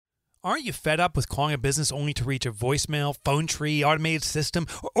Aren't you fed up with calling a business only to reach a voicemail, phone tree, automated system,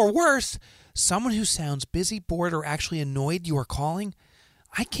 or worse, someone who sounds busy, bored, or actually annoyed you are calling?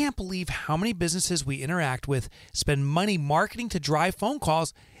 I can't believe how many businesses we interact with spend money marketing to drive phone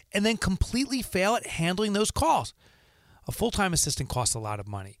calls and then completely fail at handling those calls. A full-time assistant costs a lot of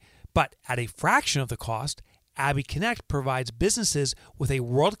money, but at a fraction of the cost, Abby Connect provides businesses with a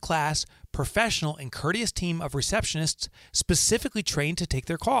world-class, professional, and courteous team of receptionists specifically trained to take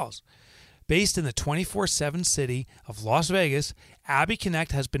their calls. Based in the 24/7 city of Las Vegas, Abby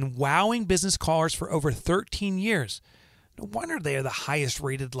Connect has been wowing business callers for over 13 years. No wonder they are the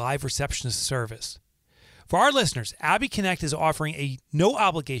highest-rated live receptionist service. For our listeners, Abby Connect is offering a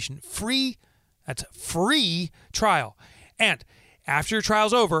no-obligation, free trial. And after your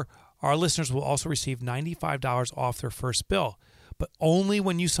trial's over, our listeners will also receive $95 off their first bill, but only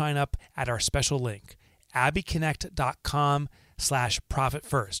when you sign up at our special link,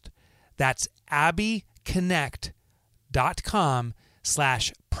 abbyconnect.com/profitfirst. That's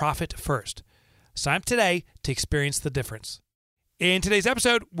abbyconnect.com/profitfirst. Sign up today to experience the difference. In today's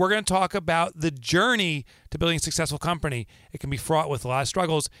episode, we're going to talk about the journey to building a successful company. It can be fraught with a lot of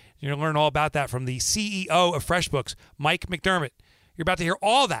struggles. You're going to learn all about that from the CEO of FreshBooks, Mike McDerment. You're about to hear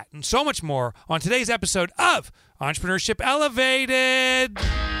all that and so much more on today's episode of Entrepreneurship Elevated.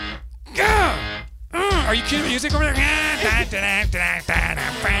 Are you cue music over there?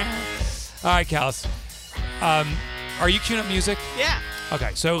 All right, Callis. Are you queuing up music? Yeah.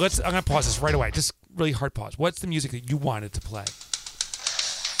 Okay, so I'm going to pause this right away. Just really hard pause. What's the music that you wanted to play?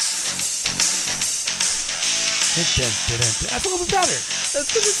 That's a little bit better. That's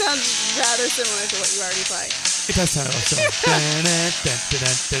because it sounds rather similar to what you already play. It does sound similar.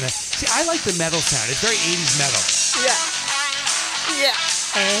 See, I like the metal sound. It's very 80s metal. Yeah.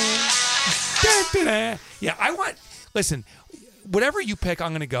 Yeah, listen, whatever you pick,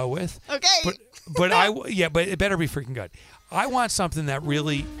 I'm going to go with. Okay. But it better be freaking good. I want something that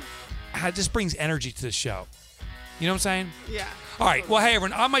really just brings energy to the show. You know what I'm saying? Yeah. All right. Well, hey,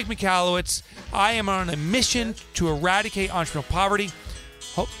 everyone. I'm Mike Michalowicz. I am on a mission to eradicate entrepreneurial poverty.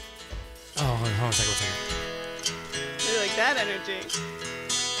 Hold on a second. I like that energy.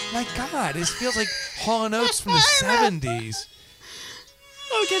 My God, this feels like Hall & Oates from the 70s.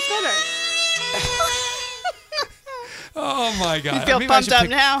 Oh, it gets better. Oh, my God. You feel pumped up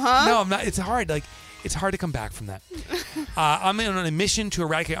now, huh? No, I'm not. It's hard. It's hard to come back from that. I'm on a mission to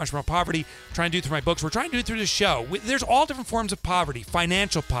eradicate entrepreneurial poverty. I'm trying to do it through my books. We're trying to do it through the show. There's all different forms of poverty.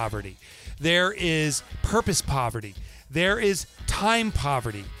 Financial poverty. There is purpose poverty. There is time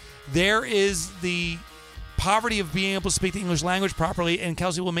poverty. There is the poverty of being able to speak the English language properly, and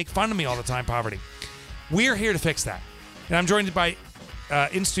Kelsey will make fun of me all the time poverty. We're here to fix that. And I'm joined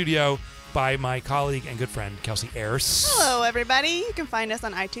in studio by my colleague and good friend, Kelsey Ayers. Hello, everybody. You can find us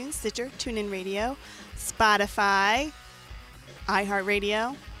on iTunes, Stitcher, TuneIn Radio, Spotify,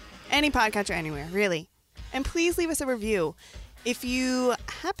 iHeartRadio, any podcatcher anywhere, really. And please leave us a review. If you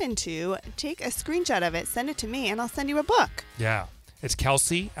happen to, take a screenshot of it, send it to me, and I'll send you a book. Yeah. It's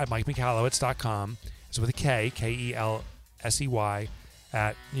Kelsey at MikeMichalowicz.com. It's with a K, Kelsey. You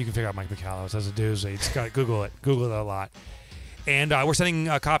can figure out Mike Michalowicz as a doozy. Just got to Google it. Google it a lot. And we're sending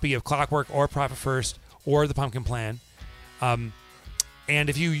a copy of Clockwork or Profit First or The Pumpkin Plan. And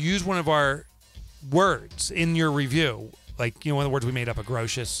if you use one of our words in your review, like, one of the words we made up,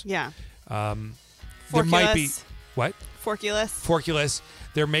 atrocious. Yeah. There might be... What? Forculous.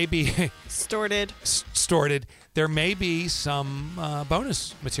 There may be... Storted. There may be some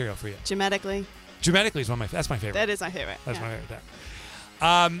bonus material for you. Gemetically is that's my favorite. That is my favorite. That's my favorite.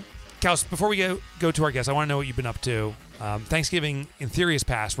 Kels, before we go to our guests, I want to know what you've been up to. Thanksgiving, in theory, is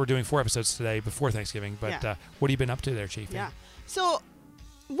past. We're doing 4 episodes today before Thanksgiving. But what have you been up to there, Chief? Yeah. So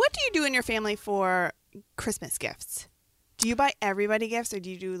what do you do in your family for Christmas gifts? Do you buy everybody gifts, or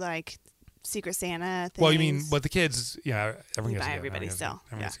do you do, like, Secret Santa things? Well, you mean, but the kids, everyone gets buy everybody still.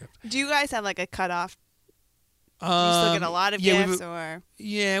 Yeah. Do you guys have, like, a cutoff? Do you still get a lot of gifts?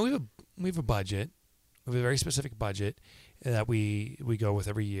 Yeah, we have a budget. We have a very specific budget that we go with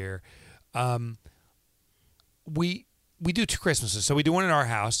every year. We do 2 Christmases. So we do one in our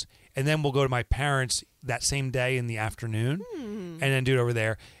house, and then we'll go to my parents' that same day in the afternoon, and then do it over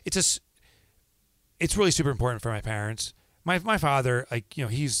there. It's really super important for my parents. My father,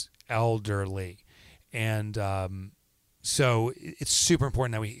 he's elderly, and so it's super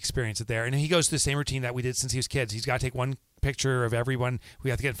important that we experience it there. And he goes through the same routine that we did since he was kids. He's got to take one picture of everyone. We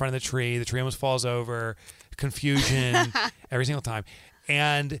have to get in front of the tree. The tree almost falls over. Confusion every single time.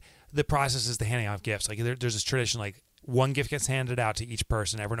 And the process is the handing out of gifts. Like there's this tradition, like one gift gets handed out to each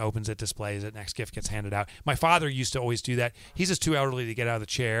person. Everyone opens it, displays it. Next gift gets handed out. My father used to always do that. He's just too elderly to get out of the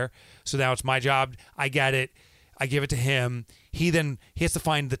chair. So now it's my job. I get it. I give it to him. He has to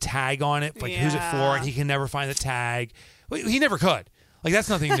find the tag on it, like who's it for, and he can never find the tag. Well, he never could. Like, that's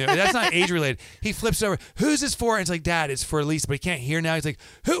nothing new. That's not age related. He flips it over. Who's this for? And it's like, Dad, it's for Lisa, but he can't hear now. He's like,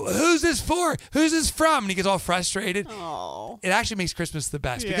 who's this for? Who's this from? And he gets all frustrated. Oh. It actually makes Christmas the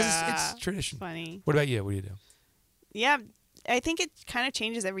best because it's tradition. Funny. What about you? What do you do? Yeah, I think it kind of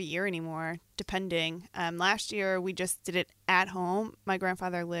changes every year anymore, depending. Last year, we just did it at home. My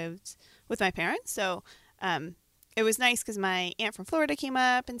grandfather lived with my parents, so it was nice because my aunt from Florida came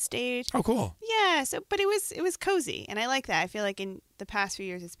up and stayed. Oh, cool. Yeah, but it was cozy, and I like that. I feel like in the past few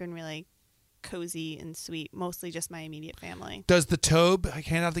years, it's been really cozy and sweet, mostly just my immediate family. Does the Tobe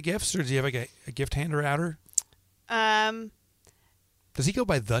hand out the gifts, or does he have like a gift hander outer? Does he go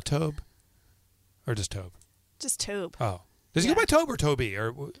by the Tobe, or just Tobe? Just Tobe. Oh, does he go by Tobe or Toby,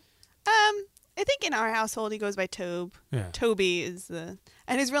 or? I think in our household he goes by Tobe. Yeah. Toby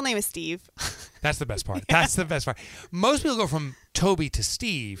and his real name is Steve. That's the best part. That's the best part. Most people go from Toby to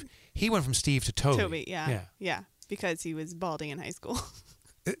Steve. He went from Steve to Toby. Toby, yeah, because he was balding in high school.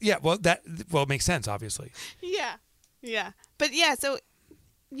 Yeah, well, it makes sense, obviously. Yeah, but yeah. So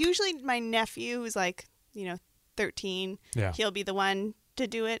usually my nephew, who's like 13, he'll be the one to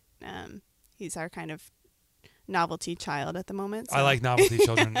do it. He's our kind of novelty child at the moment. So. I like novelty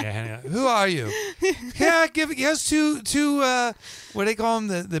children. Yeah, who are you? Yeah, here's two what do they call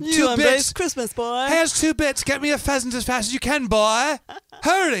them? The 2 bits. Christmas, boy. Here's 2 bits. Get me a pheasant as fast as you can, boy.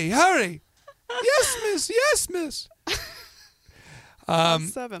 Hurry. Yes, miss.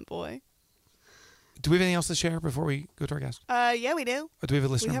 7, boy. Do we have anything else to share before we go to our guest? Yeah, we do. Or do we have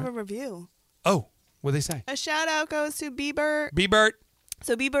a listener? We have a review. Oh, what did they say? A shout out goes to Bebert.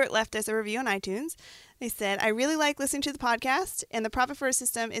 So Bebert left us a review on iTunes. They said, I really like listening to the podcast, and the Profit First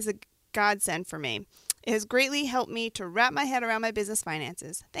system is a godsend for me. It has greatly helped me to wrap my head around my business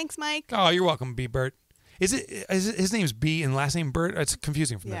finances. Thanks, Mike. Oh, you're welcome, Bebert. Is it his name's B and last name Bert? It's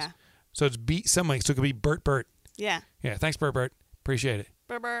confusing from this. So it's B something, so it could be Bert. Yeah. Yeah, thanks, Bert. Appreciate it.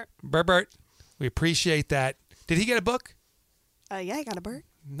 Bert. We appreciate that. Did he get a book? Yeah, I got a Bert.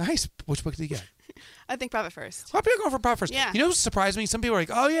 Nice. Which book did he get? I think Profit First. A lot of people are going for Profit First. Yeah. You know what surprised me? Some people are like,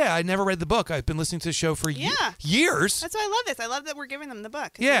 oh, yeah, I never read the book. I've been listening to the show for years. That's why I love this. I love that we're giving them the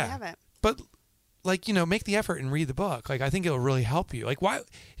book. Yeah. They have it. But, make the effort and read the book. I think it'll really help you. Why?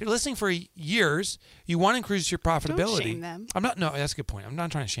 You're listening for years. You want to increase your profitability. Don't shame them. No, that's a good point. I'm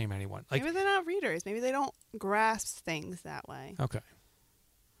not trying to shame anyone. Maybe they're not readers. Maybe they don't grasp things that way. Okay.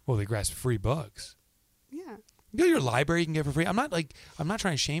 Well, they grasp free books. Yeah. You go to your library, you can get for free. I'm not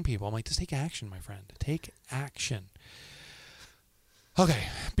trying to shame people. I'm like, just take action, my friend. Take action. Okay,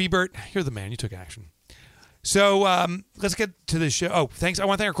 Bebert, you're the man. You took action. So let's get to the show. Oh, thanks. I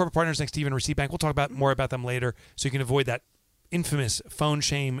want to thank our corporate partners, thanks Steve and Receipt Bank. We'll talk more about them later, so you can avoid that infamous phone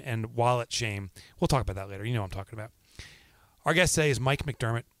shame and wallet shame. We'll talk about that later. You know what I'm talking about. Our guest today is Mike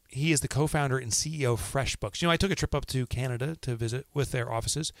McDerment. He is the co-founder and CEO of FreshBooks. I took a trip up to Canada to visit with their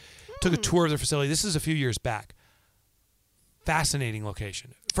offices. Took a tour of their facility. This is a few years back. Fascinating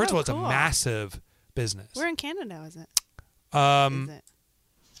location. First of all, it's a massive business. Where in Canada is it? Oh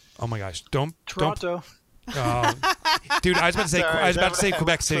my gosh! Toronto. Dude, I was about to say. Sorry, I was about to say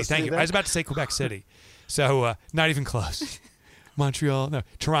Quebec City. supposed to Thank do you. that? I was about to say Quebec City. So not even close. Montreal. No,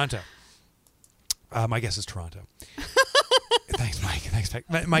 Toronto. My guess is Toronto. Thanks, Mike.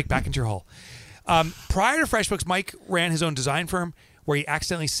 Mike, back into your hole. Prior to FreshBooks, Mike ran his own design firm where he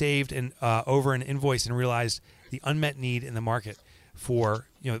accidentally saved over an invoice and realized the unmet need in the market for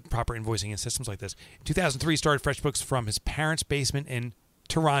proper invoicing and systems like this. In 2003, he started FreshBooks from his parents' basement in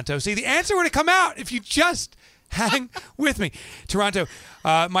Toronto. See, the answer would have come out if you just hang with me. Toronto.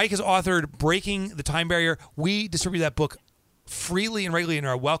 Mike has authored Breaking the Time Barrier. We distribute that book freely and regularly in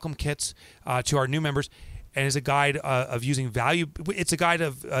our welcome kits to our new members. And is a guide of using value. It's a guide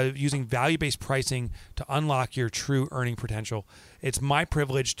of using value-based pricing to unlock your true earning potential. It's my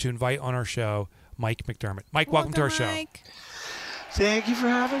privilege to invite on our show Mike McDerment. Mike, welcome to our show. Thank you for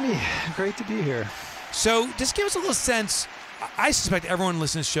having me. Great to be here. So, just give us a little sense. I suspect everyone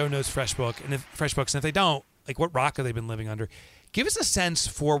listening to the show knows FreshBooks, and if they don't, what rock have they been living under? Give us a sense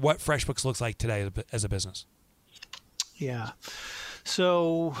for what FreshBooks looks like today as a business. Yeah.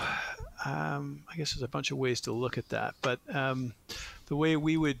 So, I guess there's a bunch of ways to look at that, but the way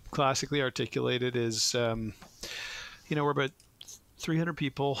we would classically articulate it is, we're about 300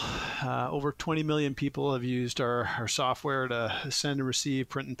 people. Over 20 million people have used our software to send and receive,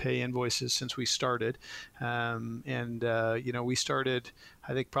 print and pay invoices since we started. We started,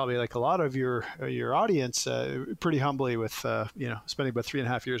 I think probably like a lot of your audience, pretty humbly with, spending about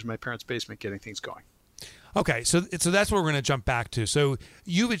 3.5 years in my parents' basement getting things going. Okay, so that's what we're going to jump back to. So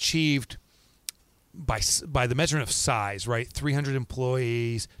you've achieved, by the measurement of size, right, 300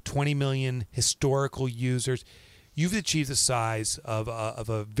 employees, 20 million historical users. You've achieved the size of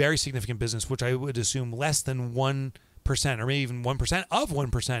a very significant business, which I would assume less than 1% or maybe even 1% of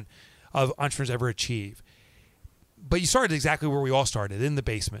 1% of entrepreneurs ever achieve. But you started exactly where we all started, in the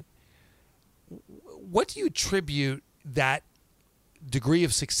basement. What do you attribute that degree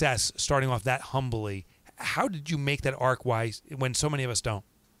of success, starting off that humbly? How did you make that arc wise when so many of us don't?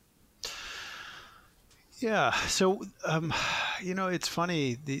 Yeah. So, it's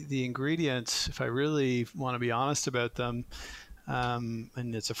funny, the ingredients, if I really want to be honest about them,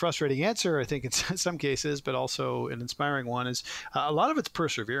 and it's a frustrating answer, I think in some cases, but also an inspiring one, is a lot of it's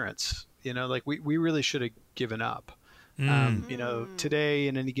perseverance. Like we really should have given up. Today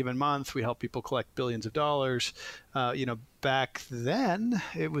in any given month, we help people collect billions of dollars. Back then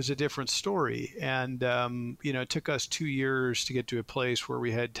it was a different story. And, it took us 2 years to get to a place where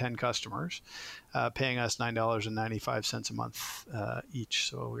we had 10 customers, paying us $9.95 a month, each.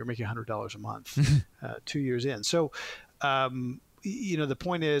 So we were making $100 a month, 2 years in. So, the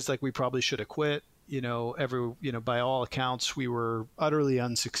point is, like, we probably should have quit. By all accounts, we were utterly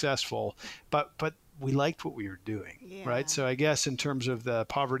unsuccessful, but we liked what we were doing, right? So I guess in terms of the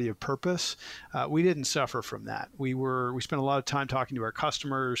poverty of purpose, we didn't suffer from that. We spent a lot of time talking to our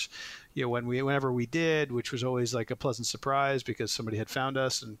customers, whenever we did, which was always like a pleasant surprise because somebody had found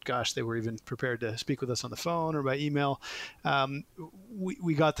us and gosh, they were even prepared to speak with us on the phone or by email.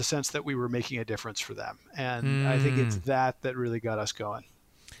 We got the sense that we were making a difference for them. And I think it's that really got us going.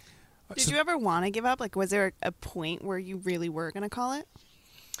 Did you ever want to give up? Like, was there a point where you really were going to call it?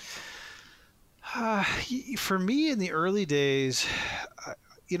 For me in the early days,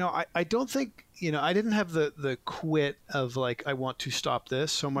 I don't think, I didn't have the quit of like, I want to stop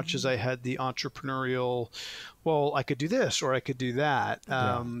this so much as I had the entrepreneurial, well, I could do this or I could do that.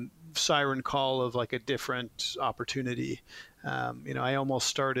 Siren call of like a different opportunity. I almost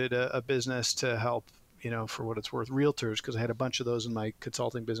started a business to help, for what it's worth, realtors, because I had a bunch of those in my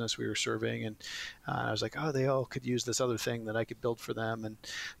consulting business we were serving. And I was like, oh, they all could use this other thing that I could build for them. And,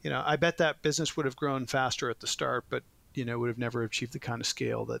 I bet that business would have grown faster at the start, but, would have never achieved the kind of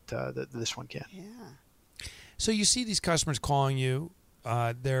scale that this one can. Yeah. So you see these customers calling you,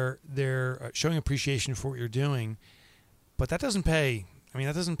 they're showing appreciation for what you're doing, but that doesn't pay. I mean,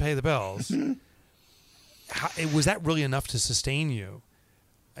 that doesn't pay the bills. Was that really enough to sustain you?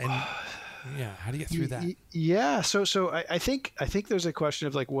 And yeah, how do you get through that? Yeah, so I think there's a question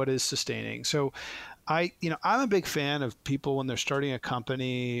of like, what is sustaining? So I'm a big fan of people when they're starting a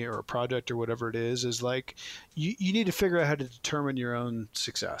company or a project or whatever it is like you need to figure out how to determine your own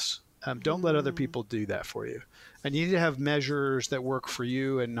success. Don't let other people do that for you. And you need to have measures that work for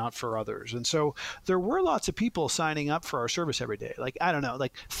you and not for others. And so there were lots of people signing up for our service every day. Like, I don't know,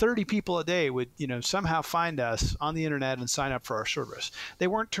 like 30 people a day would, somehow find us on the internet and sign up for our service. They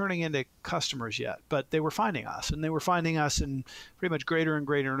weren't turning into customers yet, but they were finding us, and they were finding us in pretty much greater and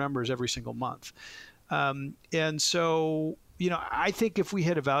greater numbers every single month. And so, I think if we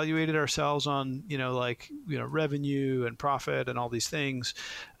had evaluated ourselves on, revenue and profit and all these things,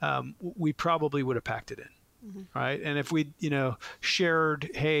 we probably would have packed it in. Mm-hmm. Right. And if we, shared,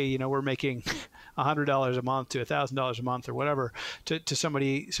 hey, we're making $100 a month to $1,000 a month or whatever to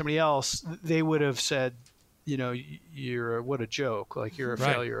somebody else, they would have said, what a joke, like you're a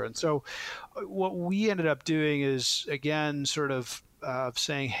failure. And so what we ended up doing is, again, sort of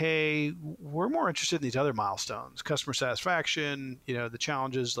saying, hey, we're more interested in these other milestones, customer satisfaction, the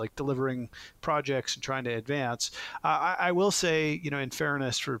challenges like delivering projects and trying to advance. I will say, in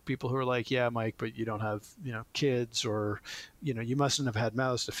fairness for people who are like, yeah, Mike, but you don't have, kids, or, you mustn't have had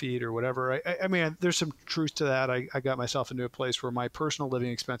mouths to feed or whatever. I mean, there's some truth to that. I got myself into a place where my personal living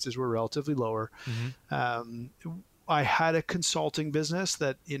expenses were relatively lower. Mm-hmm. I had a consulting business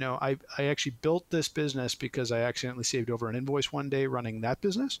that, I actually built this business because I accidentally saved over an invoice one day running that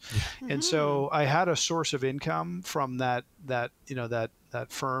business. Mm-hmm. And so I had a source of income from that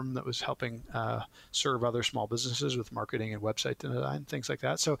firm that was helping serve other small businesses with marketing and website design, things like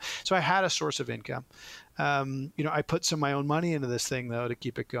that. So I had a source of income. I put some of my own money into this thing though to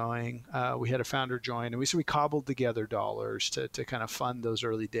keep it going. We had a founder join, and we cobbled together dollars to kind of fund those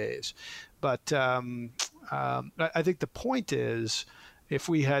early days. But I think the point is, if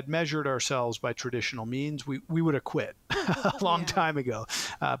we had measured ourselves by traditional means, we would have quit a long time ago.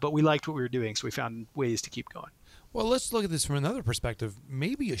 But we liked what we were doing, so we found ways to keep going. Well, let's look at this from another perspective.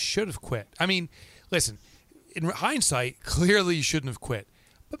 Maybe you should have quit. I mean, listen, in hindsight, clearly you shouldn't have quit.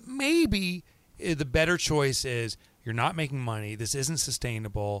 But maybe the better choice is you're not making money. This isn't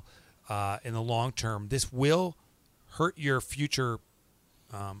sustainable in the long term. This will hurt your future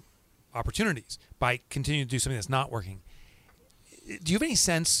opportunities by continuing to do something that's not working. Do you have any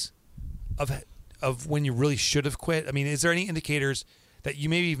sense of when you really should have quit? I mean, is there any indicators that you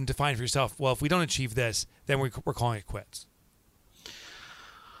maybe even define for yourself? Well, if we don't achieve this, then we're calling it quits.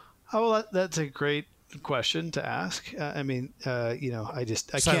 Oh, well, that's a great question to ask. I mean, I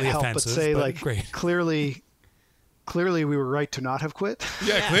can't help but say, clearly we were right to not have quit.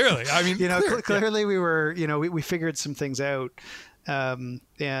 Yeah, clearly. I mean, clearly we were, we figured some things out.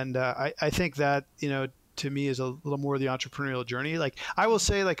 I think that, to me is a little more the entrepreneurial journey. Like I will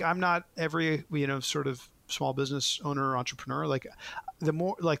say, I'm not every, sort of small business owner or entrepreneur. The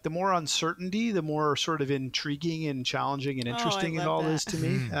more uncertainty, the more sort of intriguing and challenging and interesting it all is to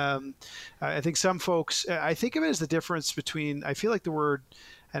me. I think some folks, I think of it as the difference between, I feel like the word,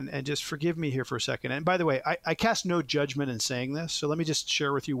 and just forgive me here for a second. And by the way, I cast no judgment in saying this. So let me just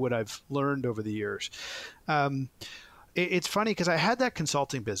share with you what I've learned over the years. It's funny because I had that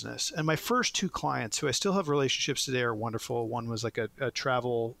consulting business, and my first two clients, who I still have relationships today, are wonderful. One was like a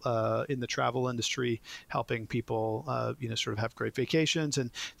travel in the travel industry, helping people, sort of have great vacations,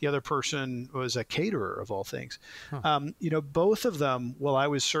 and the other person was a caterer of all things. Huh. Both of them, while I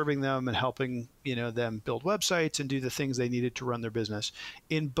was serving them and helping, them build websites and do the things they needed to run their business,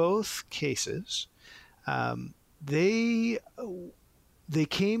 in both cases, they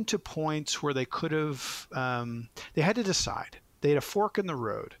came to points where they could have, they had to decide. They had a fork in the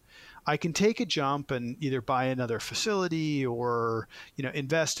road. I can take a jump and either buy another facility or,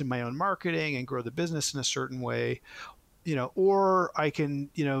 invest in my own marketing and grow the business in a certain way, or I can,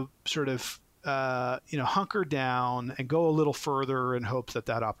 sort of, hunker down and go a little further and hope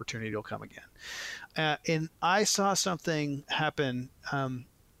that opportunity will come again. And I saw something happen,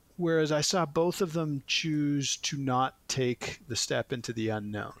 whereas I saw both of them choose to not take the step into the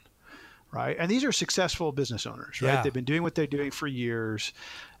unknown, right? And these are successful business owners, right? Yeah. They've been doing what they're doing for years.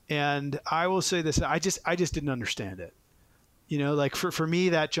 And I will say this, I just didn't understand it. For me,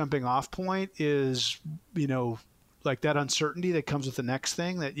 that jumping off point is, like that uncertainty that comes with the next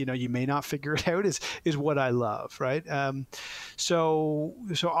thing that, you may not figure it out is what I love, right? So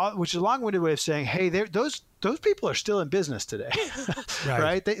which is a long-winded way of saying, hey, those people are still in business today,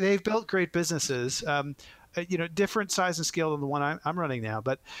 right? They've built great businesses, different size and scale than the one I'm running now.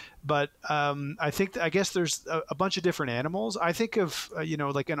 But I guess there's a bunch of different animals. I think of,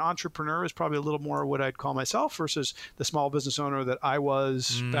 like an entrepreneur is probably a little more what I'd call myself versus the small business owner that I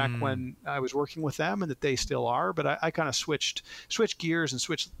was back when I was working with them and that they still are. But I kind of switched gears and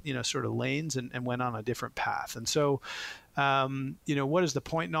switched, sort of lanes and went on a different path. And so, what is the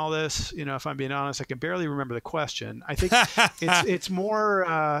point in all this? If I'm being honest, I can barely remember the question. I think it's more,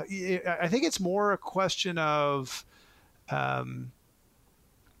 I think it's more a question of,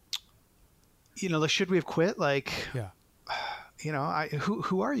 should we have quit?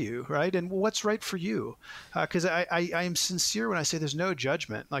 Who are you, right? And what's right for you? Because I am sincere when I say there's no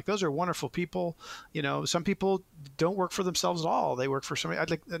judgment. Like, those are wonderful people. Some people don't work for themselves at all. They work for somebody. I'd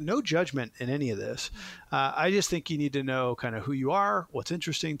like no judgment in any of this. I just think you need to know kind of who you are, what's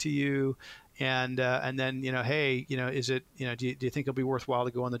interesting to you, and then hey, is it do you think it'll be worthwhile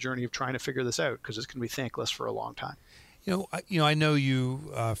to go on the journey of trying to figure this out? Because it's going to be thankless for a long time. I know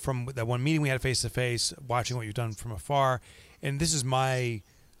you from that one meeting we had face to face, watching what you've done from afar, and this is my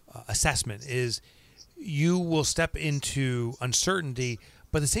assessment: is you will step into uncertainty,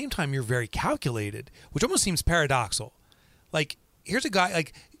 but at the same time you're very calculated, which almost seems paradoxical. Like, here's a guy,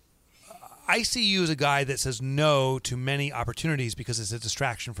 like, I see you as a guy that says no to many opportunities because it's a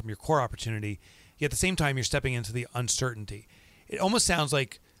distraction from your core opportunity. Yet at the same time, you're stepping into the uncertainty. It almost sounds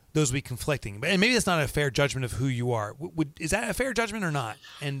like those would be conflicting, and maybe that's not a fair judgment of who you are. Is that a fair judgment or not?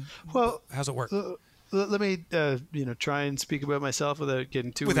 And how's it work? Let me try and speak about myself without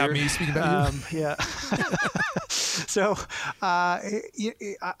getting too without weird. Me speaking about you. Yeah. So I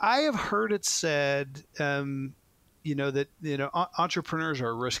have heard it said, that entrepreneurs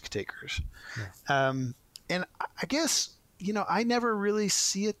are risk takers, and I guess. I never really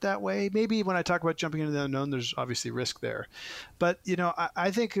see it that way. Maybe when I talk about jumping into the unknown, there's obviously risk there. But,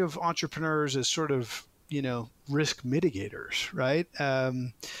 I think of entrepreneurs as sort of, risk mitigators, right?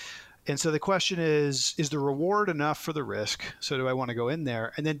 And so the question is the reward enough for the risk? So do I want to go in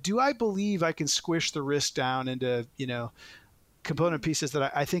there? And then do I believe I can squish the risk down into, component pieces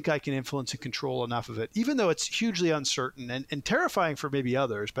that I think I can influence and control enough of it, even though it's hugely uncertain and terrifying for maybe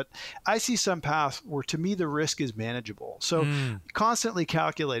others. But I see some path where, to me, the risk is manageable. So constantly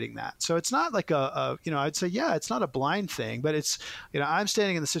calculating that. So it's not like I'd say, yeah, it's not a blind thing, but it's, I'm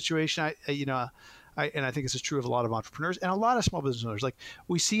standing in the situation, and I think this is true of a lot of entrepreneurs and a lot of small business owners. Like,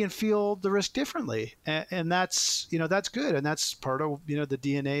 we see and feel the risk differently, and that's good, and that's part of the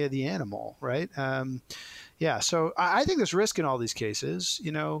DNA of the animal, right? Yeah, so I think there's risk in all these cases,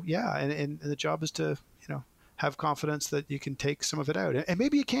 and the job is to have confidence that you can take some of it out, and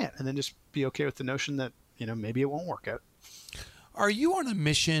maybe you can't, and then just be okay with the notion that maybe it won't work out. Are you on a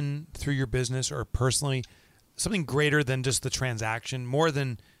mission through your business or personally, something greater than just the transaction, more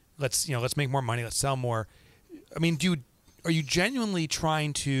than let's make more money, let's sell more? I mean, are you genuinely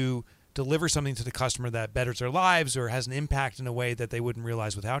trying to deliver something to the customer that betters their lives or has an impact in a way that they wouldn't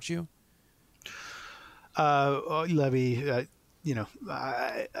realize without you? Levy,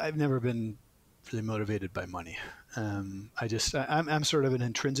 I've never been really motivated by money. I'm sort of an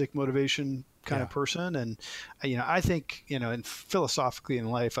intrinsic motivation kind of person. And, I think, and philosophically in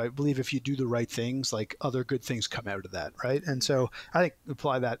life, I believe if you do the right things, like, other good things come out of that. Right. And so I think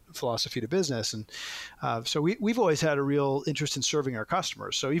apply that philosophy to business. And so we've always had a real interest in serving our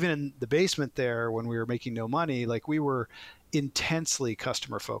customers. So even in the basement there, when we were making no money, like, we were intensely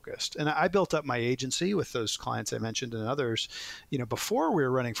customer focused. And I built up my agency with those clients I mentioned and others, before we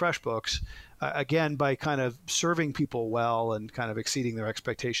were running FreshBooks, again, by kind of serving people well and kind of exceeding their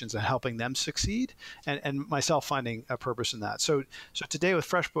expectations and helping them succeed, and myself finding a purpose in that. So today with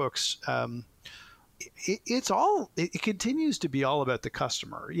FreshBooks, it continues to be all about the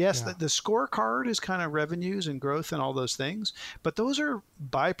customer. Yes, the scorecard is kind of revenues and growth and all those things, but those are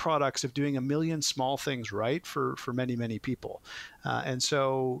byproducts of doing a million small things right for many, many people. And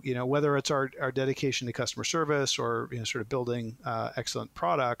so, whether it's our dedication to customer service or, sort of building excellent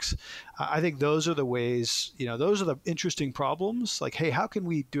products, I think those are the ways, those are the interesting problems. Like, hey, how can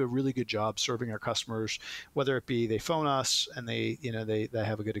we do a really good job serving our customers, whether it be they phone us and they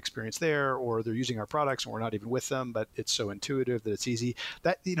have a good experience there, or they're using our products and we're not even with them, but it's so intuitive that it's easy.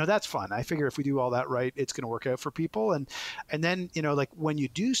 That, that's fun. I figure if we do all that right, it's going to work out for people. And then, like, when you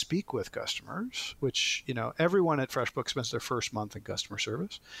do speak with customers, which, everyone at FreshBooks spends their first month in customer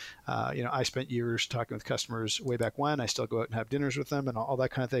service. I spent years talking with customers way back when. I still go out and have dinners with them and all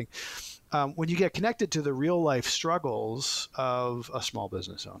that kind of thing. When you get connected to the real life struggles of a small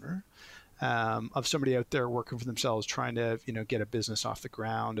business owner, of somebody out there working for themselves, trying to, get a business off the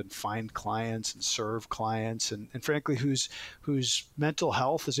ground and find clients and serve clients, and frankly, whose mental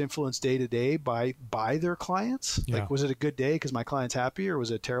health is influenced day to day by their clients. Yeah. Like, was it a good day because my client's happy, or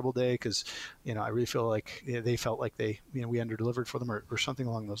was it a terrible day because, I really feel like they felt like we under-delivered for them, or something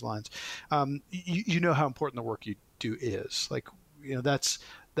along those lines. You know how important the work you do is. Like, that's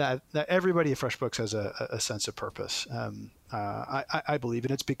that everybody at FreshBooks has a sense of purpose. I believe,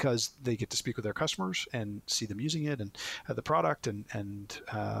 and it's because they get to speak with their customers and see them using it and the product, and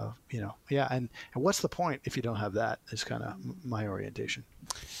what's the point if you don't have that? Is kind of my orientation.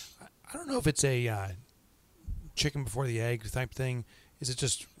 I don't know if it's a chicken before the egg type thing. Is it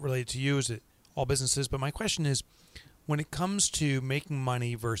just related to you? Is it all businesses? But my question is, when it comes to making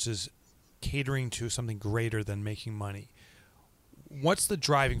money versus catering to something greater than making money, what's the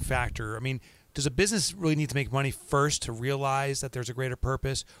driving factor? I mean, does a business really need to make money first to realize that there's a greater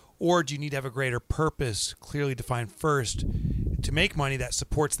purpose? Or do you need to have a greater purpose clearly defined first to make money that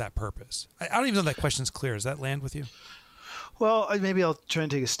supports that purpose? I don't even know if that question's clear. Does that land with you? Well, maybe I'll try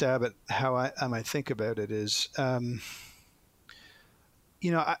and take a stab at how I might think about it is, I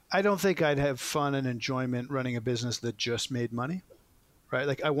don't think I'd have fun and enjoyment running a business that just made money. Right?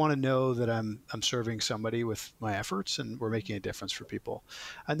 Like, I want to know that I'm serving somebody with my efforts and we're making a difference for people.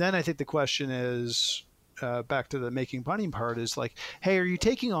 And then I think the question is, back to the making money part, is like, hey, are you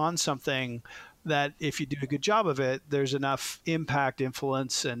taking on something that if you do a good job of it, there's enough impact,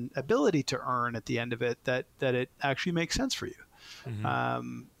 influence, and ability to earn at the end of it that it actually makes sense for you?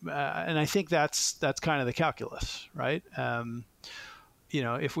 Mm-hmm. And I think that's kind of the calculus, right?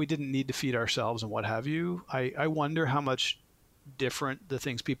 If we didn't need to feed ourselves and what have you, I wonder how much different the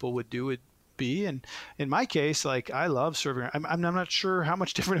things people would do would be. And in my case, like, I love serving. I'm not sure how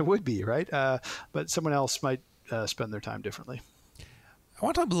much different it would be, right? But someone else might spend their time differently. I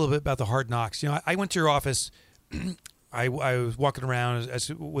want to talk a little bit about the hard knocks. I went to your office. I was walking around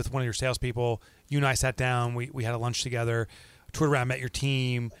with one of your salespeople. You and I sat down. We had a lunch together. Toured around, met your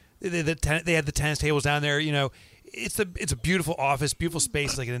team. They had the tennis tables down there. It's a beautiful office, beautiful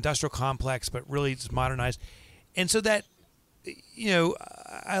space. It's like an industrial complex, but really it's modernized. And so that,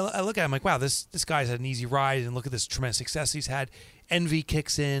 I I look at him like, wow, this guy's had an easy ride, and look at this tremendous success he's had. Envy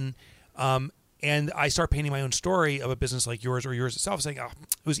kicks in, and I start painting my own story of a business like yours or yours itself, saying, oh,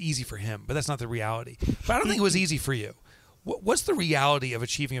 it was easy for him, but that's not the reality. But I don't think it was easy for you. What's the reality of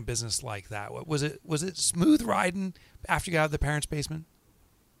achieving a business like that? What was it? Was it smooth riding after you got out of the parents' basement?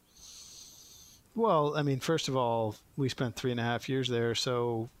 Well, I mean, first of all, we spent 3.5 years there,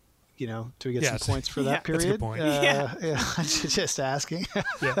 so do we get some points for that period? That's a good point. Just asking.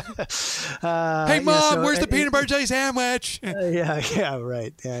 Hey, Mom, where's the peanut butter jelly sandwich? Yeah,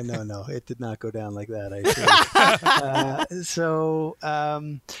 right. Yeah, no, it did not go down like that.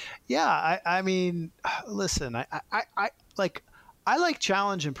 I mean, listen, I like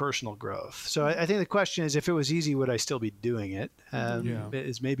challenge and personal growth. So I think the question is, if it was easy, would I still be doing it?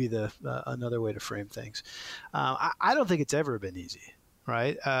 Is maybe another way to frame things. I don't think it's ever been easy.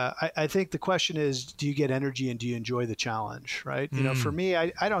 Right. I think the question is, do you get energy and do you enjoy the challenge? Right. For me,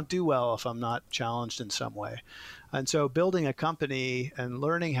 I don't do well if I'm not challenged in some way. And so building a company and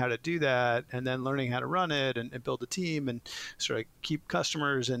learning how to do that, and then learning how to run it and build a team and sort of keep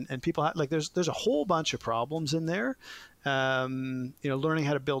customers and people there's a whole bunch of problems in there. Learning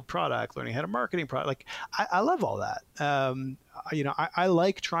how to build product, learning how to marketing product. I love all that. I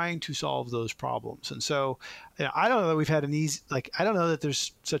like trying to solve those problems. And so, I don't know that we've had an easy, I don't know that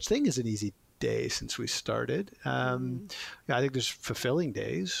there's such thing as an easy day since we started. I think there's fulfilling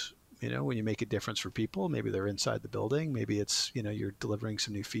days, when you make a difference for people. Maybe they're inside the building. Maybe it's, you're delivering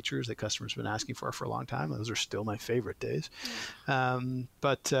some new features that customers have been asking for a long time. Those are still my favorite days. It's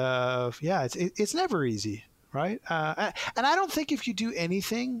never easy. Right. And I don't think if you do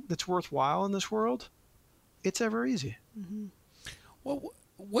anything that's worthwhile in this world, it's ever easy. Mm-hmm. Well,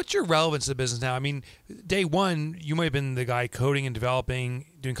 what's your relevance to the business now? I mean, day one, you might have been the guy coding and developing,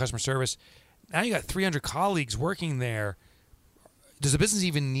 doing customer service. Now you got 300 colleagues working there. Does the business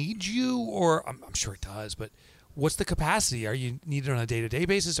even need you? Or I'm sure it does, but what's the capacity? Are you needed on a day-to-day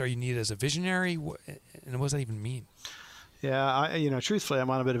basis? Are you needed as a visionary? And what does that even mean? Yeah, truthfully, I'm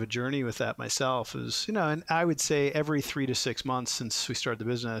on a bit of a journey with that myself. And I would say every 3 to 6 months since we started the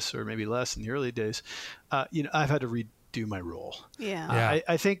business, or maybe less in the early days, I've had to redo my role. Yeah.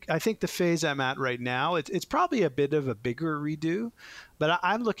 I think the phase I'm at right now, it's probably a bit of a bigger redo, but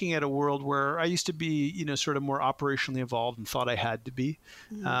I'm looking at a world where I used to be, sort of more operationally involved and thought I had to be.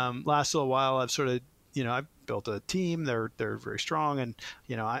 Mm-hmm. Last little while, I've sort of I've built a team. They're very strong, and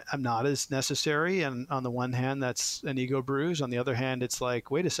I'm not as necessary. And on the one hand, that's an ego bruise. On the other hand, it's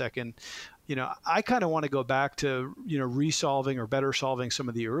like, wait a second, I kind of want to go back to resolving or better solving some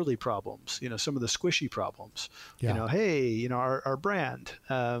of the early problems. Some of the squishy problems. Yeah. Our brand.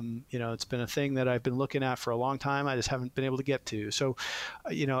 It's been a thing that I've been looking at for a long time. I just haven't been able to get to. So,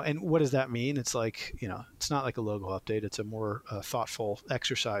 and what does that mean? It's like it's not like a logo update. It's a more thoughtful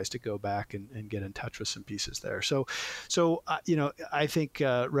exercise to go back and get in touch with some pieces there. So I think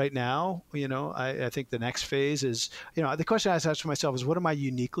right now, I think the next phase is, the question I ask myself is, what am I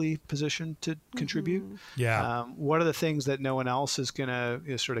uniquely positioned to contribute? Mm-hmm. Yeah. What are the things that no one else is going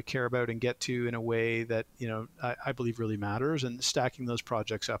to sort of care about and get to in a way that, I believe really matters, and stacking those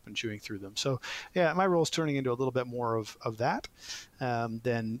projects up and chewing through them. So yeah, my role is turning into a little bit more of that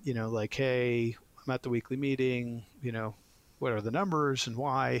than, hey, I'm at the weekly meeting, what are the numbers and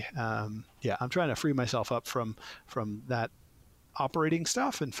why? I'm trying to free myself up from that operating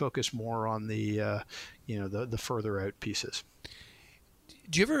stuff and focus more on the further out pieces.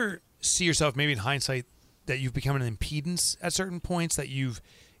 Do you ever see yourself, maybe in hindsight, that you've become an impedance at certain points, that you've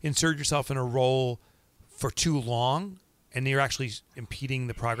inserted yourself in a role for too long and you're actually impeding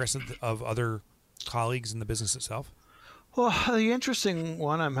the progress of other colleagues in the business itself? Well, the interesting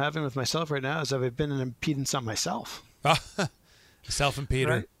one I'm having with myself right now is I've been an impedance on myself. Self-impeder.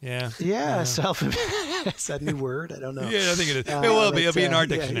 Right? Yeah. Self-impeder. Is that a new word? I don't know. Yeah, I think it is. It will be. It'll be in our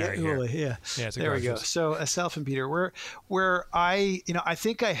dictionary here. Yeah. It's there we go. So a self-impeder, where I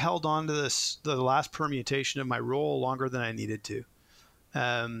think I held on to the last permutation of my role longer than I needed to.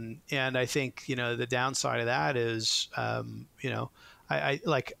 And I think, the downside of that is,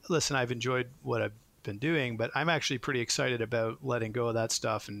 listen, I've enjoyed what I've been doing, but I'm actually pretty excited about letting go of that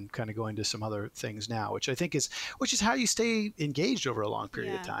stuff and kind of going to some other things now, which is how you stay engaged over a long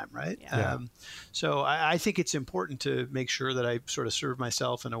period of time, right? Yeah. So I think it's important to make sure that I sort of serve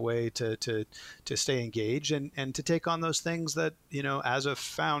myself in a way to stay engaged and to take on those things that, as a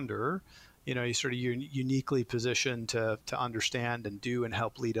founder, you sort of you're uniquely positioned to understand and do and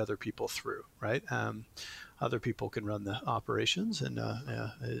help lead other people through, right? Other people can run the operations, and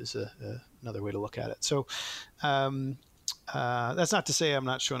is another way to look at it. So that's not to say I'm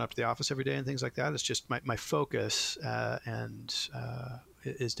not showing up to the office every day and things like that. It's just my focus and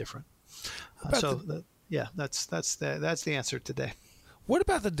is different. That's the answer today. What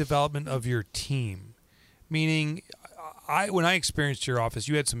about the development of your team? Meaning, when I experienced your office,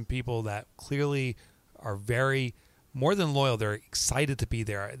 you had some people that clearly are very more than loyal. They're excited to be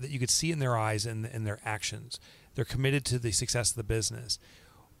there. That you could see in their eyes and in their actions. They're committed to the success of the business.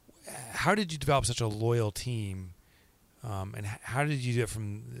 How did you develop such a loyal team? And how did you do it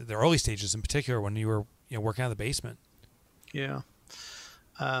from the early stages, in particular, when you were working out of the basement? Yeah.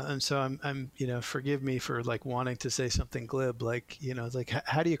 And so I'm, forgive me for like wanting to say something glib, like, it's like,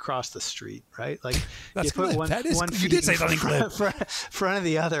 how do you cross the street, right? Like That's you put glib. one You did say something glib. front of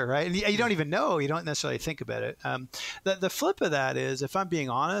the other, right? And you don't even know, you don't necessarily think about it. The flip of that is, if I'm being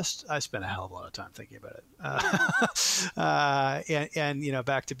honest, I spent a hell of a lot of time thinking about it. And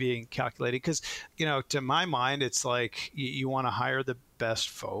back to being calculated, because, to my mind, it's like you want to hire the best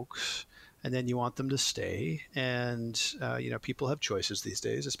folks, and then you want them to stay. And, people have choices these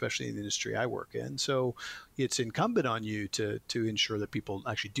days, especially in the industry I work in. So it's incumbent on you to ensure that people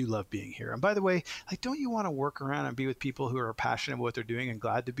actually do love being here. And by the way, like, don't you want to work around and be with people who are passionate about what they're doing and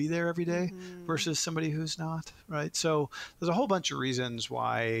glad to be there every day versus somebody who's not, right? So there's a whole bunch of reasons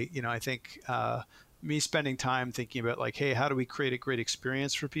why, I think, me spending time thinking about like, hey, how do we create a great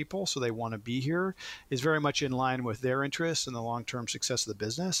experience for people so they want to be here, is very much in line with their interests and the long-term success of the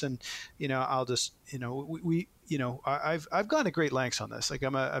business. And, I'll just, I've gone to great lengths on this. Like,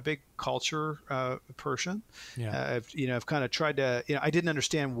 I'm a big culture person. Yeah. I've kind of tried to, I didn't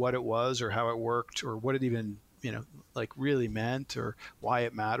understand what it was or how it worked or what it even like really meant or why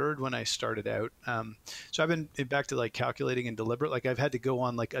it mattered when I started out. So I've been back to like calculating and deliberate. Like, I've had to go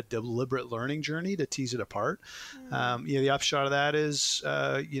on like a deliberate learning journey to tease it apart. The upshot of that is,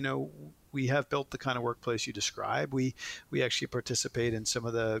 we have built the kind of workplace you describe. We actually participate in some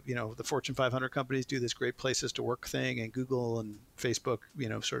of the, the Fortune 500 companies do this great places to work thing, and Google and Facebook,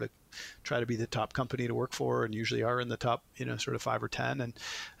 sort of try to be the top company to work for, and usually are in the top, sort of 5 or 10. And,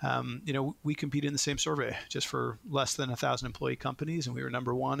 we compete in the same survey just for less than 1,000 employee companies. And we were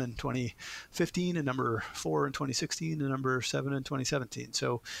number 1 in 2015 and number 4 in 2016 and number 7 in 2017.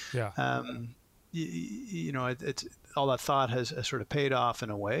 So, yeah. It's all that thought has sort of paid off in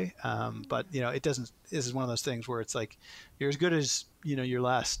a way. But, it doesn't, this is one of those things where it's like, you're as good as, your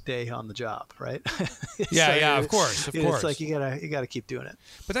last day on the job, right? Of course. It's like, you gotta keep doing it.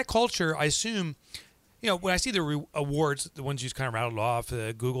 But that culture, I assume, when I see the awards, the ones you just kind of rattled off,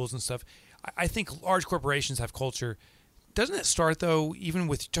 the Googles and stuff, I think large corporations have culture. Doesn't it start, though, even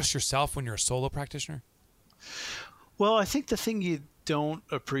with just yourself when you're a solo practitioner? Well, I think the thing you don't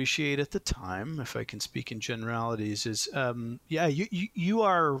appreciate at the time, if I can speak in generalities, is you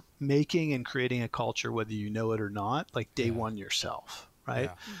are making and creating a culture whether you know it or not, like day one yourself, right?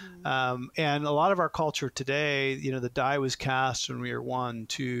 Yeah. And a lot of our culture today, the die was cast when we were 1,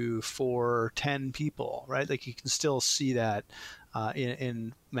 2, 4, 10 people, right? Like, you can still see that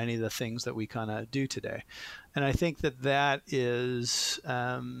in many of the things that we kind of do today. And I think that is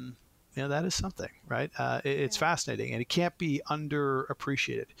that is something, right? It's fascinating, and it can't be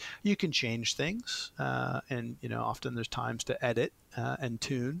underappreciated. You can change things, and often there's times to edit and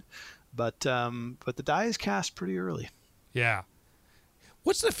tune, but the die is cast pretty early. Yeah.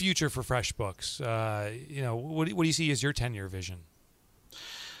 What's the future for FreshBooks? What do you see as your 10-year vision?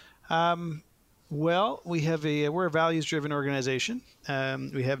 Well, we're a values-driven organization.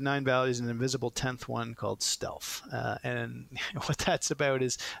 We have 9 values and an invisible 10th one called stealth. And what that's about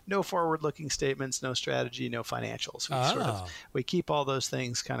is no forward-looking statements, no strategy, no financials. We keep all those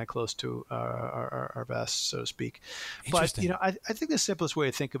things kind of close to our vest, so to speak. But I think the simplest way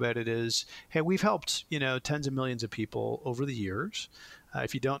to think about it is, hey, we've helped tens of millions of people over the years.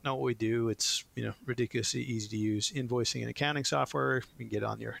 If you don't know what we do, it's ridiculously easy to use invoicing and accounting software. You can get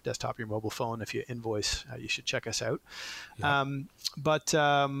on your desktop, your mobile phone. If you invoice, you should check us out. Yeah.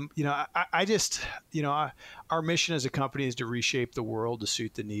 I just our mission as a company is to reshape the world to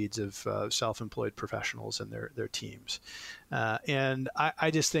suit the needs of self-employed professionals and their teams. And I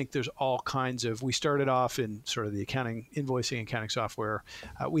just think there's all kinds of. We started off in sort of the invoicing and accounting software.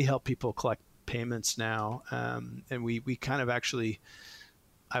 We help people collect payments now, and we kind of actually,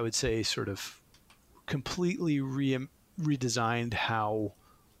 I would say, sort of completely redesigned how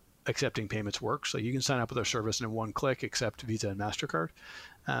accepting payments works. So you can sign up with our service and in one click accept Visa and MasterCard.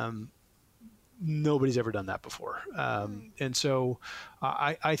 Nobody's ever done that before. And so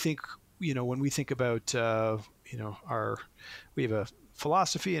I think, when we think about, we have a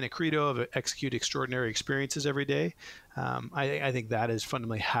philosophy and a credo of execute extraordinary experiences every day. I think that is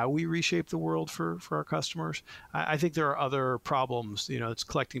fundamentally how we reshape the world for our customers. I think there are other problems. It's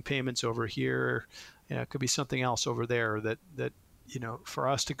collecting payments over here. It could be something else over there that for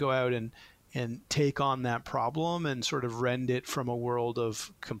us to go out and take on that problem and sort of rend it from a world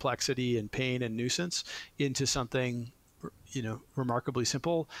of complexity and pain and nuisance into something, remarkably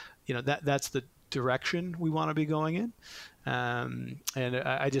simple, that's the direction we want to be going in. And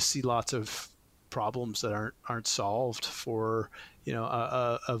I just see lots of problems that aren't solved for,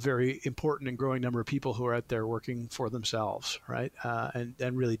 a very important and growing number of people who are out there working for themselves, right?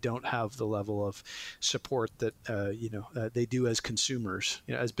 And really don't have the level of support that, they do as consumers.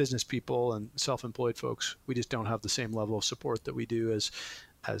 As business people and self-employed folks, we just don't have the same level of support that we do as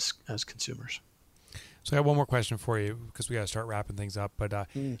consumers. So I have one more question for you because we got to start wrapping things up. But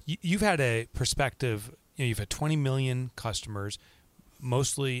you've had a perspective, you've had 20 million customers,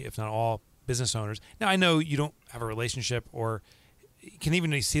 mostly, if not all, business owners. Now, I know you don't have a relationship or can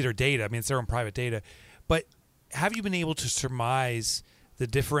even see their data. I mean, it's their own private data. But have you been able to surmise the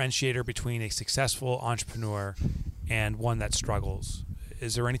differentiator between a successful entrepreneur and one that struggles?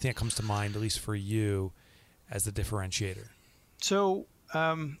 Is there anything that comes to mind, at least for you, as the differentiator? So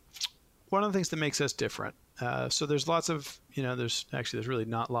one of the things that makes us different, so there's lots of, there's really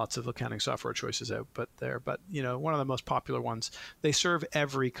not lots of accounting software choices out but one of the most popular ones, they serve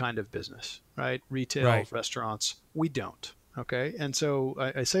every kind of business, right? Retail, right. Restaurants. We don't. Okay. And so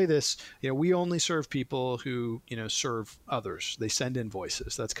I say this, we only serve people who, serve others. They send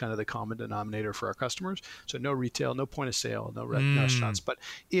invoices. That's kind of the common denominator for our customers. So no retail, no point of sale, no restaurants. But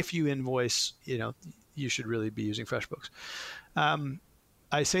if you invoice, you should really be using FreshBooks.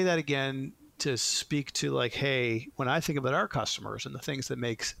 I say that again to speak to hey, when I think about our customers and the things that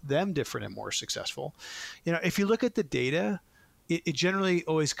makes them different and more successful, if you look at the data, it generally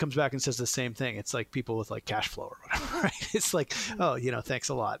always comes back and says the same thing. It's like people with cash flow or whatever, right? It's like, oh, thanks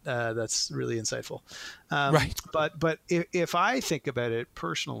a lot. That's really insightful. Right. But if I think about it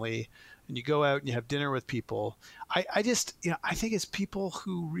personally, and you go out and you have dinner with people, I just, I think it's people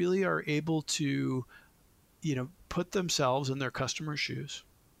who really are able to, put themselves in their customer's shoes,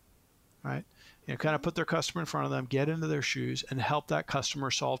 right? Kind of put their customer in front of them, get into their shoes and help that customer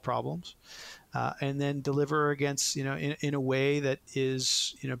solve problems. And then deliver against, in a way that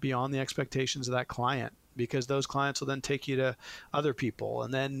is, beyond the expectations of that client, because those clients will then take you to other people.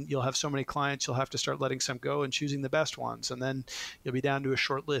 And then you'll have so many clients, you'll have to start letting some go and choosing the best ones. And then you'll be down to a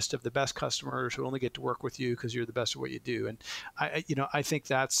short list of the best customers who only get to work with you because you're the best at what you do. And I think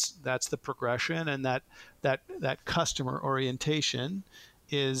that's the progression, and that customer orientation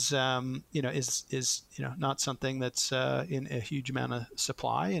is not something that's in a huge amount of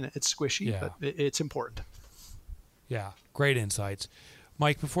supply, and it's squishy, but it's important. Yeah, great insights.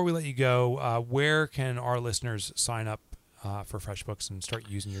 Mike, before we let you go, where can our listeners sign up for FreshBooks and start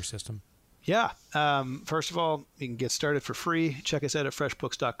using your system? Yeah. First of all, you can get started for free. Check us out at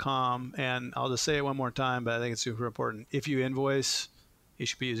freshbooks.com. And I'll just say it one more time, but I think it's super important. If you invoice, you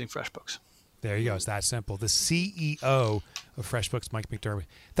should be using FreshBooks. There you go. It's that simple. The CEO of FreshBooks, Mike McDerment.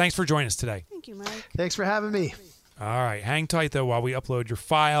 Thanks for joining us today. Thank you, Mike. Thanks for having me. All right. Hang tight, though, while we upload your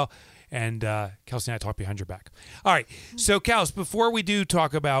file. And Kelsey and I talk behind your back. All right. So, Kels, before we do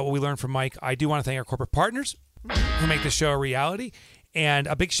talk about what we learned from Mike, I do want to thank our corporate partners who make this show a reality. And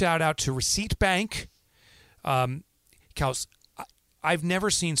a big shout out to Receipt Bank. Kels, I've never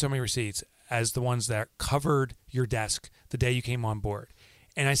seen so many receipts as the ones that covered your desk the day you came on board.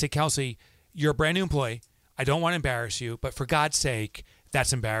 And I said, Kelsey, you're a brand new employee. I don't want to embarrass you, but for God's sake,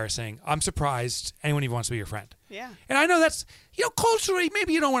 that's embarrassing. I'm surprised anyone even wants to be your friend. Yeah. And I know that's, culturally,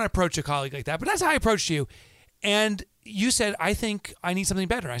 maybe you don't want to approach a colleague like that, but that's how I approached you. And you said, I think I need something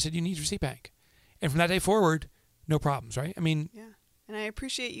better. I said, you need Receipt Bank. And from that day forward, no problems, right? I mean. Yeah. And I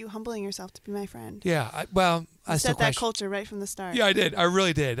appreciate you humbling yourself to be my friend. Yeah. I set that culture right from the start. Yeah, I did. I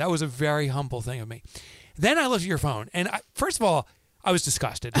really did. That was a very humble thing of me. Then I looked at your phone, and first of all, I was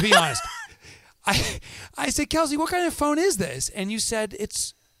disgusted, to be honest. I said, Kelsey, what kind of phone is this? And you said,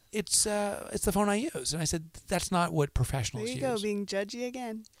 it's the phone I use. And I said, that's not what professionals use. There you go, being judgy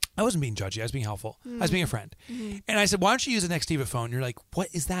again. I wasn't being judgy. I was being helpful. I was being a friend. Mm-hmm. And I said, why don't you use an Nextiva phone? And you're like, what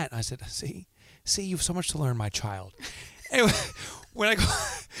is that? And I said, see, you have so much to learn, my child. Anyway, when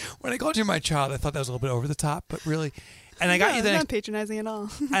I called you my child, I thought that was a little bit over the top, but really. And I got you the not patronizing at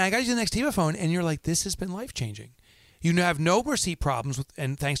all. And I got you the Nextiva phone, and you're like, this has been life-changing. You have no receipt problems,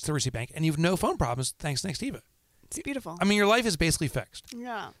 and thanks to the Receipt Bank, and you have no phone problems thanks to Nextiva. It's beautiful. I mean, your life is basically fixed.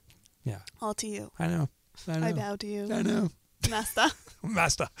 Yeah. Yeah. All to you. I know. I bow to you. I know.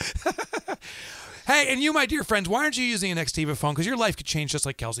 Master. Hey, and you, my dear friends, why aren't you using a Nextiva phone? Because your life could change just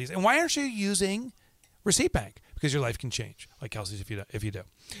like Kelsey's. And why aren't you using Receipt Bank? Because your life can change like Kelsey's if you do.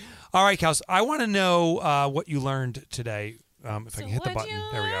 All right, Kelsey, I want to know what you learned today. If I can hit the button.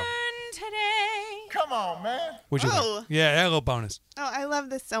 There we go. Today? Come on, man. What'd you Oh. think? Yeah, a little bonus. Oh, I love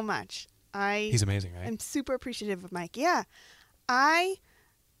this so much. He's amazing, right? I'm super appreciative of Mike. Yeah. I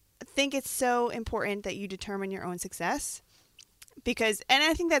think it's so important that you determine your own success because, and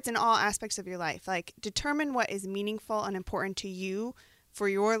I think that's in all aspects of your life, like determine what is meaningful and important to you for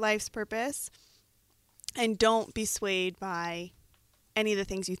your life's purpose and don't be swayed by any of the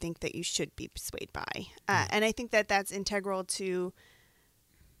things you think that you should be swayed by. And I think that that's integral to,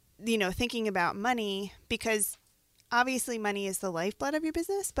 thinking about money because obviously money is the lifeblood of your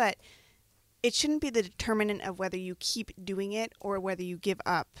business, but it shouldn't be the determinant of whether you keep doing it or whether you give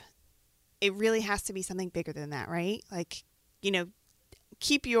up. It really has to be something bigger than that, right? Like,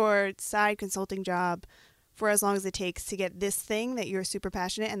 keep your side consulting job for as long as it takes to get this thing that you're super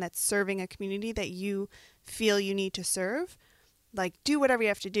passionate and that's serving a community that you feel you need to serve. Like, do whatever you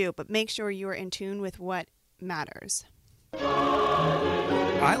have to do, but make sure you are in tune with what matters.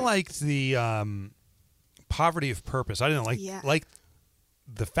 I liked the poverty of purpose. I didn't like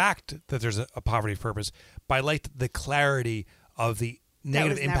the fact that there's a poverty of purpose, but I liked the clarity of the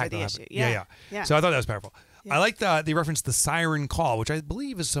negative impact. The issue. Yeah. So I thought that was powerful. Yeah. I like the reference the siren call, which I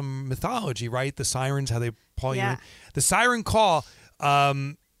believe is some mythology, right? The sirens, how they pull you in. The siren call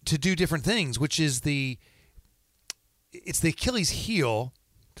to do different things, which is it's the Achilles heel,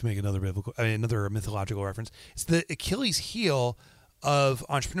 to make another mythological reference. It's the Achilles heel of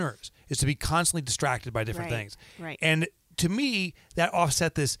entrepreneurs, is to be constantly distracted by different things. Right. And to me, that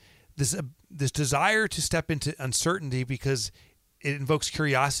offset this desire to step into uncertainty because it invokes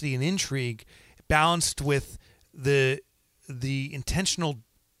curiosity and intrigue, balanced with the intentional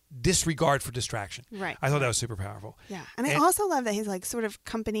disregard for distraction. Right. I thought that was super powerful. Yeah. And I also love that his sort of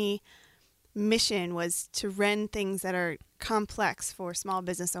company mission was to run things that are complex for small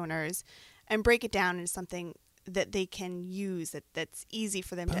business owners and break it down into something that they can use that's easy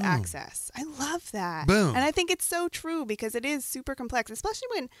for them to access. I love that. Boom. And I think it's so true because it is super complex, especially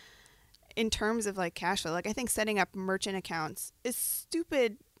when in terms of like cash flow. Like I think setting up merchant accounts is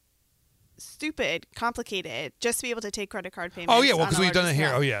stupid, complicated just to be able to take credit card payments. Oh yeah, well because we've done it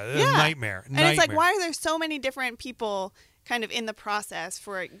here. Oh yeah, nightmare. And it's like, why are there so many different people kind of in the process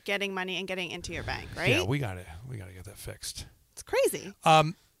for getting money and getting into your bank, right? Yeah, we gotta get that fixed. It's crazy.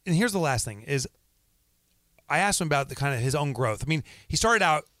 And here's the last thing is I asked him about the kind of his own growth. I mean, he started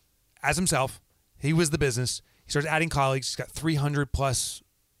out as himself. He was the business. He started adding colleagues. He's got 300 plus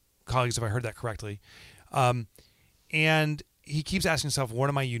colleagues, if I heard that correctly. And he keeps asking himself, what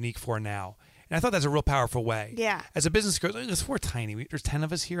am I unique for now? And I thought that's a real powerful way. Yeah. As a business grows, we're tiny. There's 10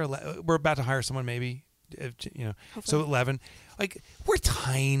 of us here. We're about to hire someone maybe, Hopefully. so 11. Like, we're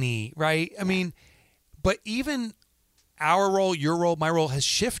tiny, right? I mean, but even our role, your role, my role has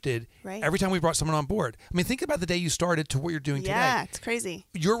shifted every time we brought someone on board. I mean, think about the day you started to what you're doing today. Yeah, it's crazy.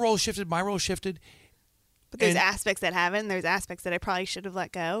 Your role shifted, my role shifted. But there's aspects that haven't. There's aspects that I probably should have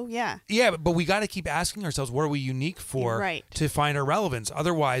let go. Yeah. Yeah, but we got to keep asking ourselves, what are we unique for to find our relevance?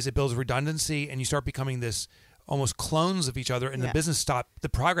 Otherwise, it builds redundancy and you start becoming this almost clones of each other and the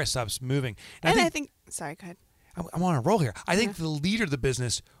progress stops moving. And I think sorry, go ahead. I'm on a roll here. I think the leader of the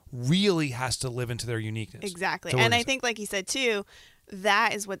business really has to live into their uniqueness. Exactly. And I think, like you said, too,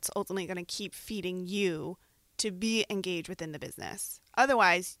 that is what's ultimately going to keep feeding you to be engaged within the business.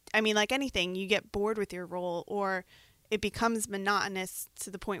 Otherwise, I mean, like anything, you get bored with your role or it becomes monotonous to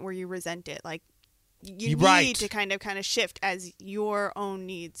the point where you resent it. Like you need to kind of shift as your own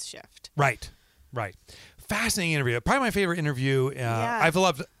needs shift. Right. Fascinating interview. Probably my favorite interview. I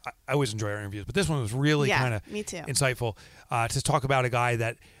always enjoy our interviews, but this one was really kind of insightful to talk about a guy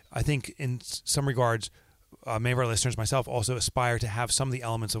that I think in some regards, many of our listeners, myself, also aspire to have some of the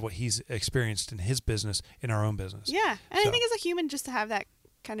elements of what he's experienced in his business, in our own business. Yeah. And I think as a human, just to have that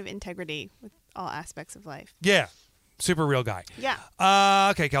kind of integrity with all aspects of life. Yeah. Super real guy. Yeah.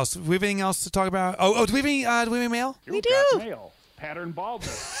 Okay, Kels, do we have anything else to talk about? Oh, do we have any mail? We do. Got mail. Pattern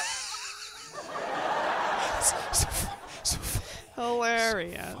baldness. So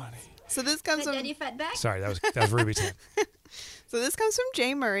hilarious. Funny. So this comes from Daddy Fat Back? Sorry, that was Ruby Tan. So this comes from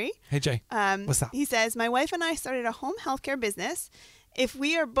Jay Murray. Hey Jay. What's up? He says, my wife and I started a home healthcare business. If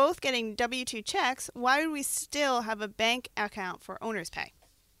we are both getting W-2 checks, why would we still have a bank account for owner's pay?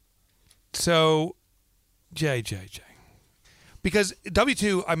 So, Jay. Because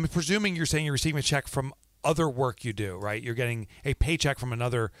W-2, I'm presuming you're saying you're receiving a check from other work you do, right? You're getting a paycheck from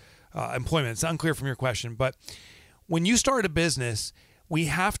another employment. It's unclear from your question, but when you start a business, we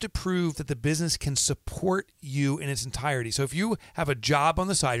have to prove that the business can support you in its entirety. So if you have a job on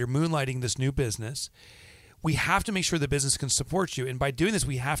the side, you're moonlighting this new business, we have to make sure the business can support you. And by doing this,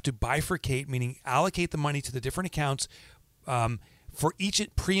 we have to bifurcate, meaning allocate the money to the different accounts for each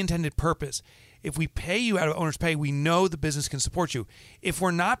pre-intended purpose. if we pay you out of owner's pay, we know the business can support you. If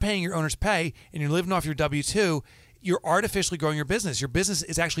we're not paying your owner's pay and you're living off your W-2, you're artificially growing your business. Your business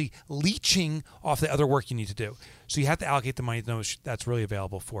is actually leeching off the other work you need to do. So you have to allocate the money to know that's really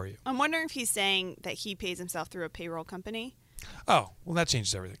available for you. I'm wondering if he's saying that he pays himself through a payroll company. Oh, well, that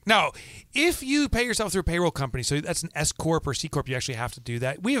changes everything. No, if you pay yourself through a payroll company, so that's an S Corp or C Corp, you actually have to do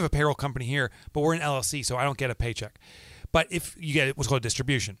that. We have a payroll company here, but we're an LLC, so I don't get a paycheck. But if you get what's called a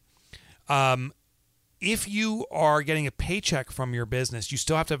distribution, if you are getting a paycheck from your business, you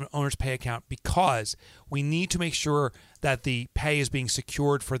still have to have an owner's pay account because we need to make sure that the pay is being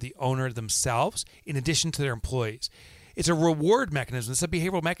secured for the owner themselves in addition to their employees. It's a reward mechanism. It's a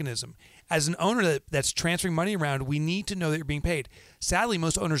behavioral mechanism. As an owner that's transferring money around, we need to know that you're being paid. Sadly,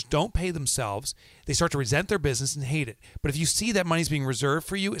 most owners don't pay themselves. They start to resent their business and hate it. But if you see that money's being reserved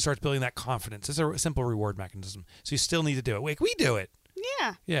for you, it starts building that confidence. It's a simple reward mechanism. So you still need to do it. Wait, we do it.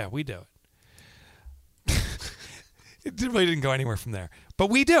 Yeah. Yeah, we do it. It really didn't go anywhere from there. But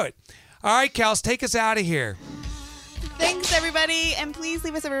we do it. All right, Kels, take us out of here. Thanks, everybody. And please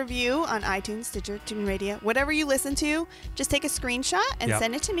leave us a review on iTunes, Stitcher, TuneIn Radio, whatever you listen to. Just take a screenshot and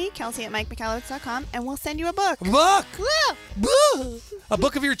send it to me, Kelsey at MikeMcAllowitz.com, and we'll send you a book. Book! Woo! A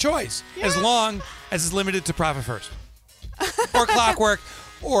book of your choice, Yeah. as long as it's limited to Profit First. Or Clockwork,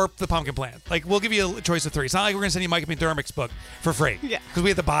 or The Pumpkin Plan. Like, we'll give you a choice of 3. It's not like we're going to send you Mike McDermott's book for free. Yeah. Because we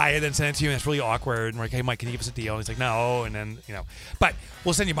have to buy it and send it to you, and it's really awkward. And we're like, hey, Mike, can you give us a deal? And he's like, no. And then, But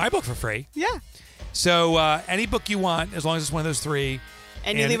we'll send you my book for free. Yeah. So any book you want, as long as it's one of those 3.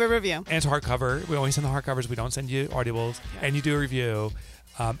 And you leave a review. And it's a hardcover. We only send the hardcovers. We don't send you audibles. Yeah. And you do a review.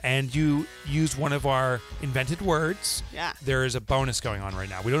 And you use one of our invented words. Yeah. There is a bonus going on right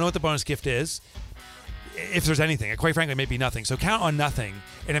now. We don't know what the bonus gift is, if there's anything. Quite frankly, it may be nothing. So count on nothing,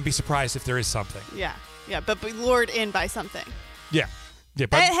 and then be surprised if there is something. Yeah. Yeah, but be lured in by something. Yeah. Yeah,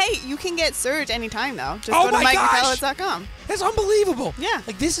 but Hey, you can get Surge anytime, though. Just Oh go to my gosh! MikeMcAllowitz.com. That's unbelievable. Yeah.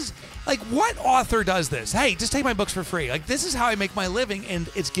 Like, this is, like, what author does this? Hey, just take my books for free. Like, this is how I make my living, and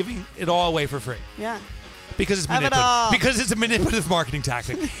it's giving it all away for free. Yeah. Because it's Have it manipulative. all. Because it's a manipulative marketing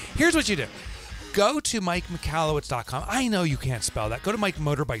tactic. Here's what you do. Go to MikeMcAllowitz.com. I know you can't spell that. Go to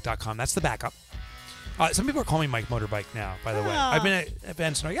MikeMotorbike.com. That's the backup. Some people are calling me Mike Motorbike now, by the way. I've been at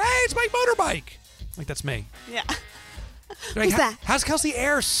events and they're like, hey, it's Mike Motorbike. Like, that's me. Yeah. They're like, Who's that? How's Kelsey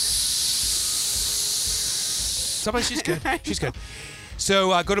Ayers? Somebody, she's good. She's good. So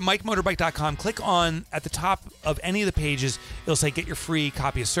go to MikeMotorbike.com. Click on, at the top of any of the pages, it'll say get your free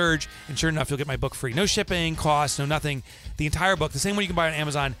copy of Surge. And sure enough, you'll get my book free. No shipping, cost, no nothing. The entire book, the same one you can buy on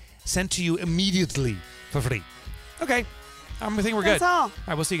Amazon, sent to you immediately for free. Okay. I think we're good. That's all. All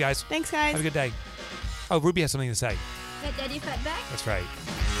right, we'll see you guys. Thanks, guys. Have a good day. Oh, Ruby has something to say. Fat Daddy Fat Back? That's right.